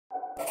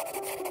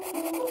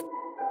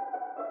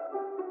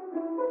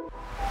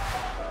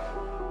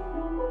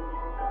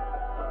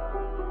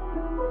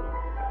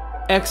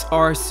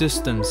XR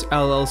Systems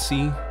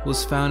LLC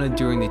was founded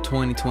during the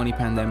 2020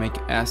 pandemic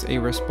as a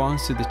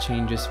response to the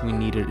changes we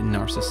needed in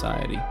our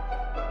society.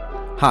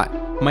 Hi,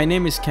 my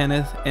name is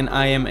Kenneth and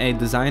I am a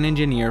design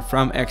engineer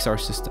from XR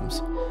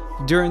Systems.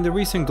 During the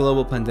recent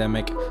global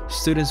pandemic,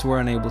 students were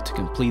unable to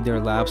complete their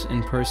labs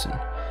in person.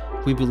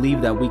 We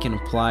believe that we can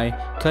apply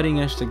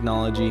cutting-edge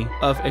technology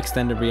of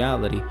extended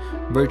reality,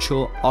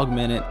 virtual,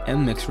 augmented,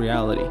 and mixed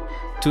reality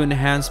to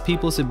enhance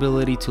people's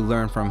ability to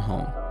learn from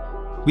home.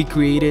 We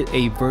created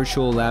a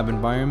virtual lab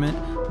environment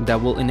that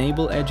will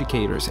enable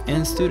educators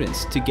and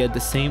students to get the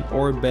same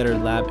or better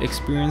lab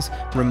experience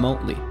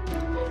remotely.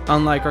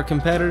 Unlike our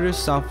competitors'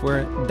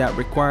 software that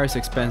requires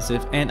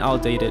expensive and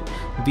outdated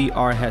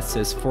VR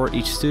headsets for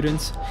each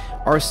student,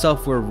 our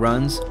software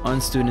runs on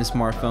student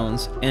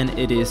smartphones and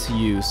it is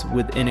used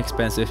with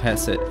inexpensive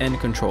headset and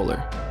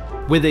controller.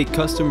 With a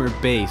customer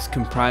base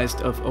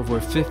comprised of over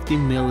 50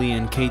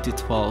 million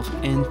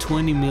K-12 and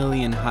 20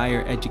 million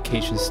higher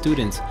education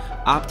students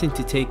opting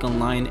to take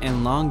online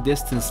and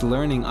long-distance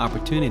learning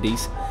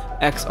opportunities,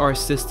 XR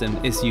System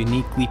is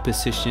uniquely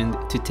positioned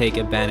to take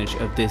advantage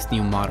of this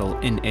new model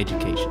in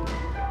education.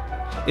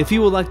 If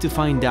you would like to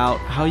find out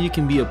how you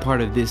can be a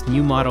part of this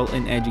new model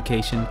in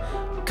education,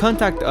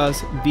 contact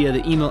us via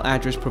the email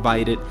address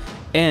provided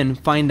and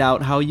find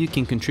out how you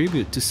can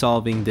contribute to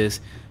solving this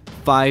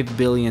 $5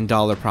 billion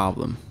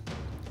problem.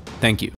 Thank you.